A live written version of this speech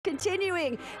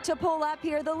continuing to pull up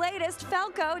here the latest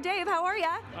Feldco. Dave, how are you?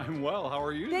 I'm well. How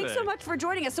are you Thanks today? so much for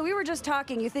joining us. So we were just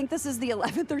talking. You think this is the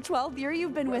 11th or 12th year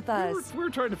you've been with us? We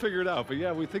were trying to figure it out, but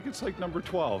yeah, we think it's like number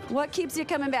 12. What keeps you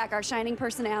coming back? Our shining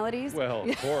personalities? Well,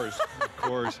 of course, of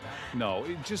course. No,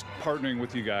 just partnering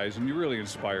with you guys, and you really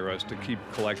inspire us to keep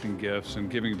collecting gifts and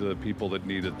giving to the people that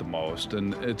need it the most.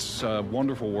 And it's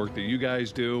wonderful work that you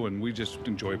guys do, and we just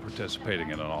enjoy participating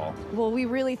in it all. Well, we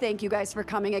really thank you guys for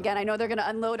coming again. I know they're going to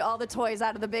unload all the toys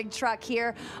out of the big truck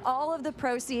here. All of the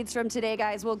proceeds from today,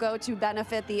 guys, will go to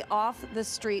benefit the Off the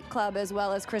Street Club as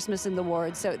well as Christmas in the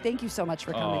Ward. So thank you so much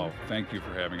for coming. Oh, thank you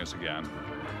for having us again.